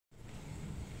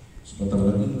sebentar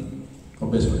lagi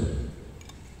Kombes.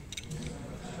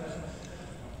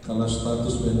 Kalau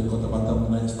status BNN Kota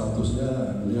Batam naik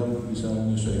statusnya, beliau bisa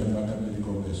menyesuaikan bakat menjadi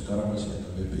Kombes. Sekarang masih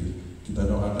AKBP. Kita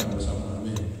doakan bersama,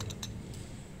 amin.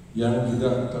 Yang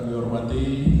juga kami hormati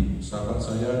sahabat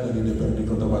saya dari DPRD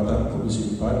Kota Batam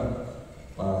Komisi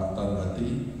 4, Pak Tanggap.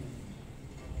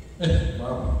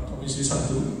 Komisi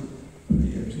 1.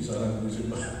 Komisi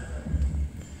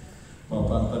 4.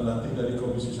 Bapak Tanggap dari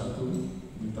Komisi 1,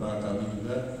 mitra kami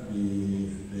juga di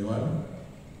Dewan.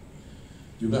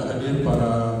 Juga hadir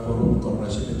para forum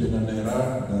koordinasi pimpinan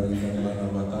daerah dari Daerah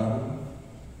Batam,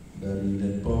 dari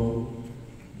Denpom,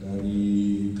 dari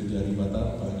Kejari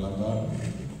Batam, Pak Lambang,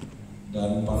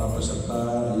 dan para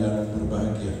peserta yang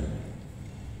berbahagia.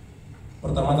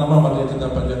 Pertama-tama mari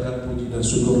kita panjatkan puji dan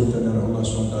syukur kepada Allah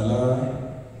SWT,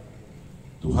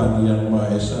 Tuhan yang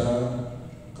Maha Esa,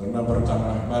 karena berkah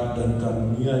rahmat dan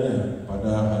karunia-Nya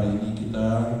pada hari ini kita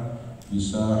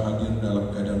bisa hadir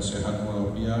dalam keadaan sehat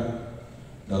walafiat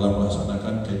dalam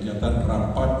melaksanakan kegiatan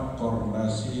rapat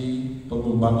koordinasi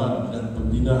pengembangan dan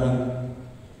pembinaan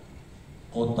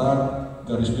Kota _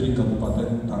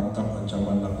 Kabupaten Tanggap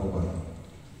Ancaman Narkoba.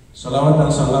 Salawat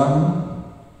dan salam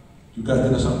juga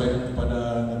kita sampaikan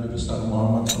kepada Nabi besar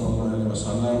Muhammad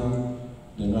SAW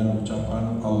dengan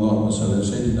ucapan Allahumma shalli ala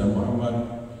sayyidina Muhammad.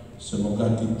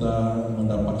 Semoga kita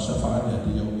mendapat syafaatnya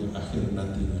di yaumil akhir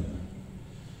nantinya.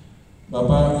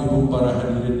 Bapak, Ibu, para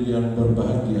hadirin yang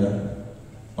berbahagia,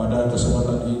 pada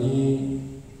kesempatan ini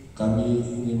kami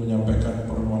ingin menyampaikan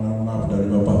permohonan maaf dari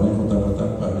Bapak Wali Kota Batam,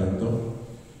 Pak Yanto,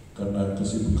 karena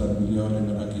kesibukan beliau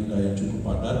dengan agenda yang cukup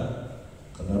padat.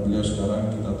 Karena beliau sekarang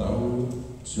kita tahu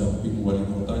samping Wali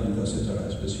Kota juga secara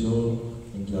spesial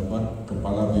menjabat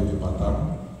Kepala BP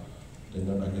Batam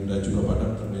dengan agenda juga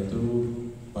padat. Karena itu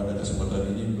pada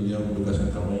kesempatan ini beliau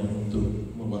menugaskan kami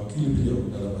untuk mewakili beliau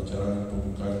dalam acara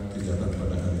pembukaan kegiatan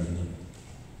pada hari ini.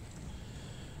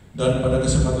 Dan pada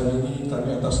kesempatan ini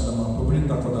kami atas nama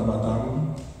pemerintah Kota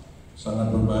Batam sangat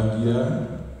berbahagia.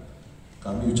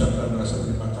 Kami ucapkan rasa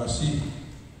terima kasih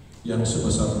yang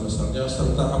sebesar-besarnya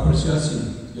serta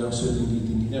apresiasi yang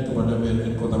setinggi-tingginya kepada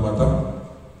BNN Kota Batam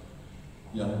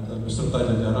yang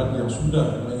beserta jajaran yang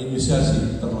sudah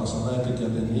menginisiasi terlaksana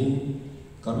kegiatan ini.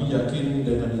 Kami yakin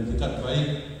dengan itikat baik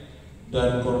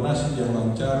dan koordinasi yang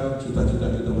lancar, cita-cita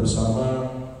kita bersama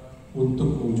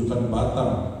untuk mewujudkan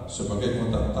Batam sebagai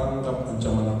kota tanggap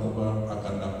ancaman narkoba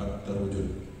akan dapat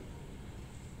terwujud.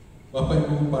 Bapak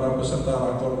Ibu para peserta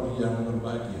rakor yang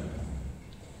berbahagia,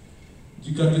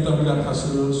 jika kita melihat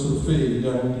hasil survei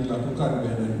yang dilakukan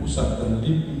BNN Pusat dan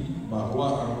LIPI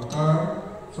bahwa angka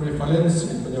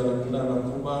prevalensi penyalahgunaan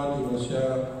narkoba di Indonesia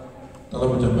telah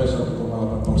mencapai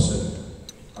 1,8%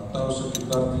 atau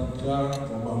sekitar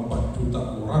 3,4 juta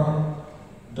orang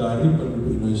dari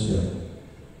penduduk Indonesia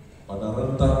pada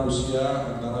rentang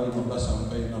usia antara 15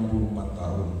 sampai 64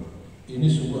 tahun. Ini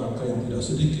sungguh angka yang tidak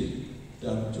sedikit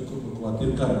dan cukup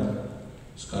mengkhawatirkan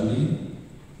sekali.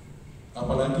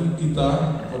 Apalagi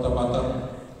kita Kota Batam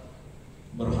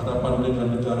berhadapan dengan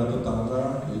negara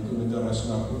tetangga yaitu negara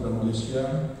Singapura dan Malaysia,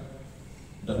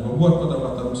 dan membuat Kota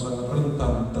Batam sangat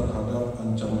rentan terhadap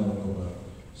ancaman narkoba,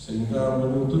 sehingga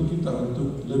menuntut kita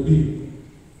untuk lebih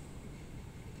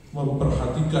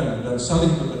memperhatikan dan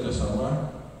saling bekerja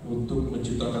sama untuk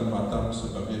menciptakan Batam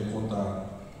sebagai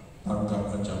kota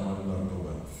tanggap ancaman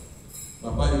narkoba.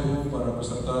 Bapak Ibu para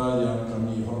peserta yang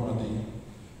kami hormati,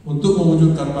 untuk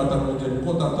mewujudkan Batam menjadi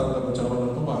kota tanggap ancaman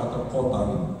narkoba atau kota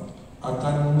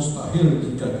akan mustahil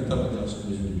jika kita berjalan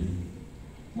sendiri-sendiri.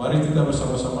 Mari kita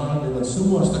bersama-sama dengan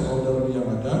semua stakeholder yang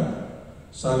ada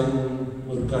saling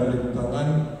bergandeng tangan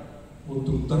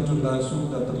untuk terjun langsung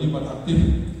dan terlibat aktif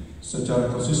secara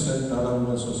konsisten dalam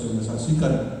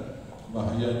mensosialisasikan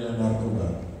bahayanya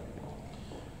narkoba.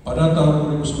 Pada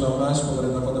tahun 2019,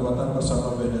 pemerintah Kota Batam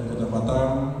bersama BNN Kota Batam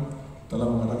telah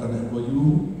mengadakan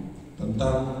MOU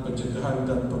tentang pencegahan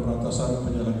dan pemberantasan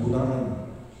penyalahgunaan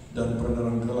dan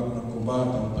peredaran gelap narkoba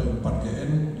atau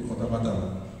P4GN di Kota Batam.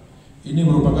 Ini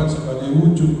merupakan sebagai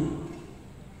wujud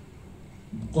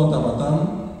Kota Batam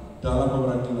dalam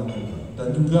memerangi narkoba, dan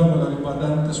juga melalui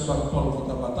Badan Kesbangpol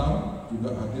Kota Batam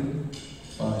juga hadir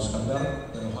Pak Iskandar,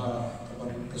 LH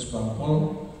Kesbangpol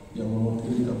yang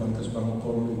mewakili Kapan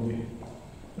Kesbangpol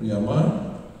Heriman,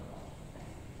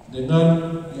 dengan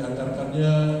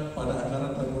dianggarkannya pada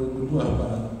anggaran tahun 2002 Pak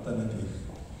Tanggap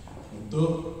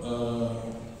untuk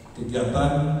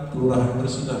kegiatan kelurahan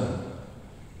bersinar.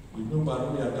 Itu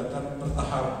baru dianggarkan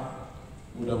bertahap.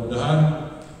 Mudah-mudahan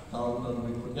tahun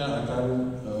berikutnya akan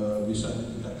bisa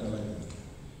ditingkatkan lagi.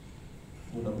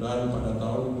 Mudah-mudahan pada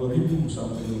tahun 2000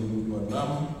 sampai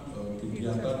 2026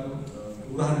 kegiatan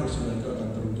kelurahan bersinar itu akan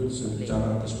terwujud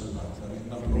secara keseluruhan dari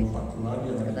 64 kelurahan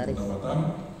yang ada di Kota Batam,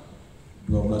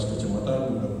 12 kecamatan,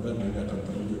 mudah-mudahan ini akan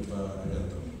terwujud Pak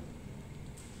Yanto.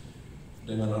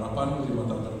 Dengan harapan 5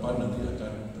 tahun ke depan nanti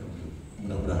akan terwujud,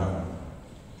 mudah-mudahan.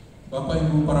 Bapak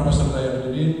Ibu para peserta yang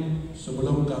hadirin,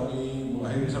 sebelum kami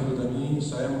mengakhiri sambutan ini,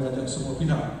 saya mengajak semua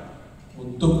pihak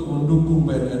untuk mendukung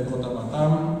BNN Kota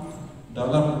Batam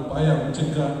dalam upaya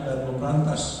mencegah dan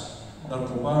memberantas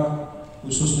narkoba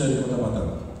khususnya di Kota Batam.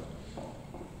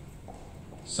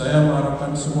 Saya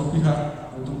mengharapkan semua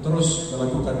pihak untuk terus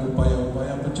melakukan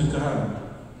upaya-upaya pencegahan,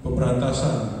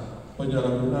 pemberantasan,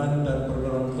 penyalahgunaan dan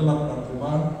peredaran gelap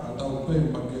narkoba atau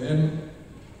Pembukaan.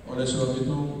 Oleh sebab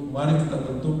itu, mari kita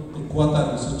bentuk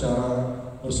kekuatan secara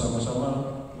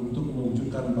bersama-sama untuk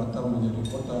mewujudkan Batam menjadi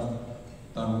kota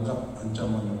tanggap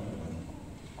ancaman narkoba.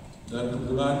 Dan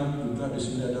kebetulan juga di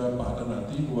sini ada Pak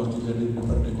Tanati, wakil dari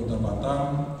DPRD Kota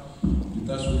Batam.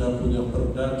 Kita sudah punya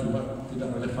perda, cuma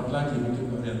tidak relevan lagi mungkin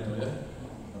Pak Yanto ya.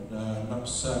 Perda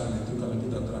nafsa itu kalau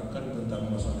kita terangkan tentang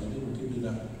masalah ini mungkin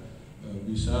tidak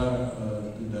bisa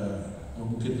tidak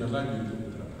memungkinkan lagi untuk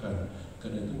diterapkan.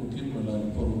 Karena itu mungkin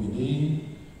melalui forum ini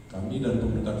kami dan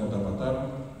pemerintah Kota Batam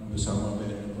bersama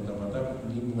BNN Kota Batam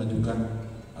ingin mengajukan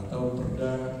atau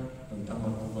perda tentang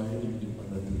narkoba ini di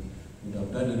Padang.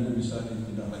 Mudah-mudahan ini bisa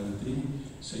ditindaklanjuti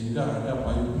sehingga ada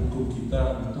payung hukum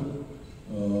kita untuk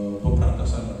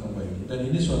pemberantasan narkoba ini. Dan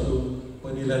ini suatu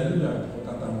penilaian juga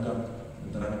Kota Tanggap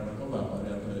terhadap narkoba, Pak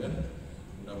Yanto ya.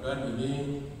 Mudah-mudahan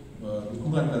ini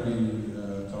dukungan dari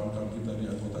kawan-kawan kita di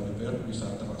anggota DPR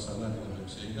bisa terlaksana dengan baik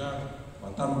sehingga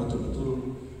Batam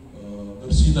betul-betul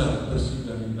bersih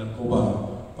dari narkoba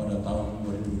pada tahun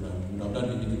 2006.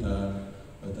 Mudah-mudahan ini kita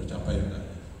tercapai.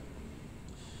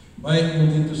 Baik,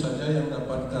 mungkin itu saja yang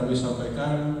dapat kami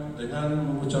sampaikan dengan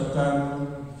mengucapkan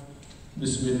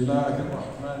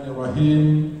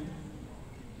Bismillahirrahmanirrahim.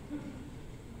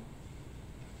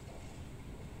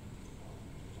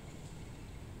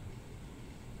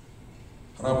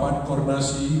 Rapat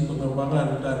koordinasi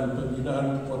pengembangan dan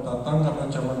pembinaan Kota Tanggap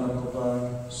Ancaman Narkoba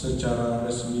secara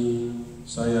resmi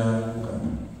saya buka.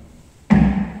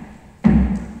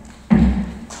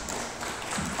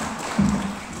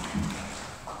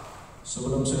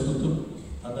 Sebelum saya tutup,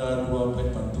 ada 2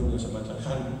 bait pantun yang saya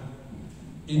bacakan.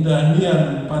 Indah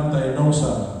nian pantai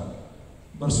Nausa,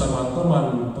 bersama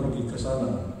teman pergi ke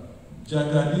sana.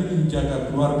 Jaga diri,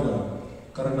 jaga keluarga,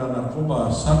 karena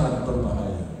narkoba sangat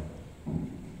berbahaya.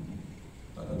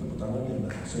 Ada tepuk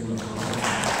tangannya, saya bilang.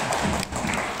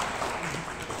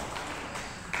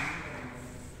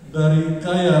 Dari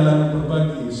kaya lalu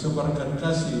berbagi, sebarkan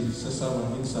kasih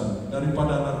sesama insan.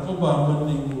 Daripada narkoba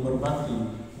mending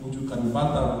berbakti, wujudkan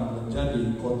Batam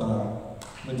menjadi kota.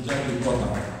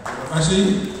 Terima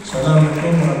kasih.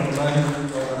 Assalamualaikum warahmatullahi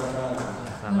wabarakatuh.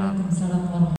 Waalaikumsalam warahmatullahi wabarakatuh.